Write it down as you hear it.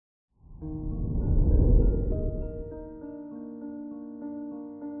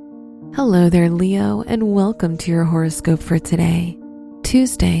Hello there, Leo, and welcome to your horoscope for today,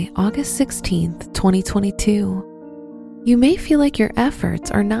 Tuesday, August 16th, 2022. You may feel like your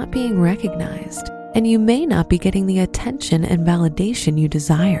efforts are not being recognized, and you may not be getting the attention and validation you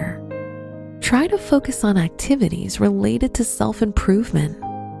desire. Try to focus on activities related to self-improvement.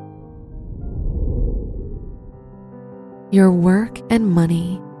 Your work and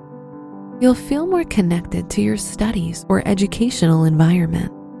money. You'll feel more connected to your studies or educational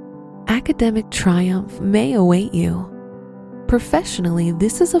environment. Academic triumph may await you. Professionally,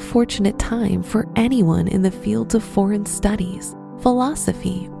 this is a fortunate time for anyone in the fields of foreign studies,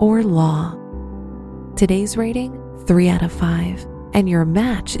 philosophy, or law. Today's rating, 3 out of 5, and your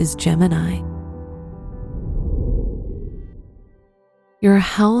match is Gemini. Your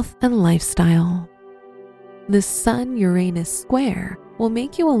health and lifestyle. The Sun-Uranus square will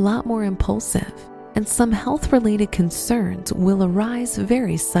make you a lot more impulsive, and some health-related concerns will arise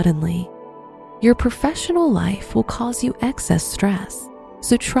very suddenly. Your professional life will cause you excess stress,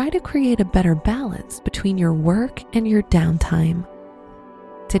 so try to create a better balance between your work and your downtime.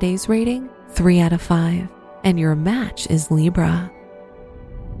 Today's rating, 3 out of 5, and your match is Libra.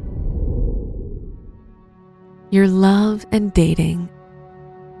 Your love and dating.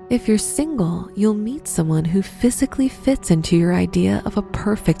 If you're single, you'll meet someone who physically fits into your idea of a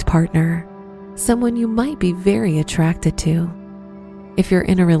perfect partner, someone you might be very attracted to. If you're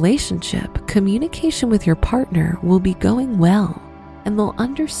in a relationship, communication with your partner will be going well, and they'll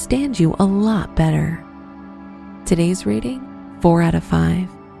understand you a lot better. Today's rating, 4 out of 5,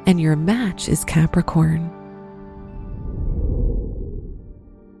 and your match is Capricorn.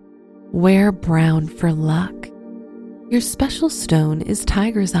 Wear brown for luck. Your special stone is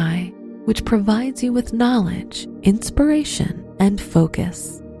Tiger's Eye, which provides you with knowledge, inspiration, and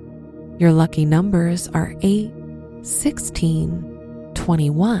focus. Your lucky numbers are 8, 16,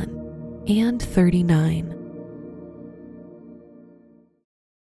 21, and 39.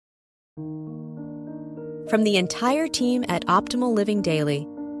 From the entire team at Optimal Living Daily,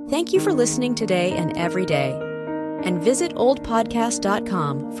 thank you for listening today and every day. And visit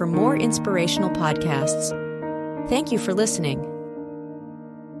oldpodcast.com for more inspirational podcasts. Thank you for listening.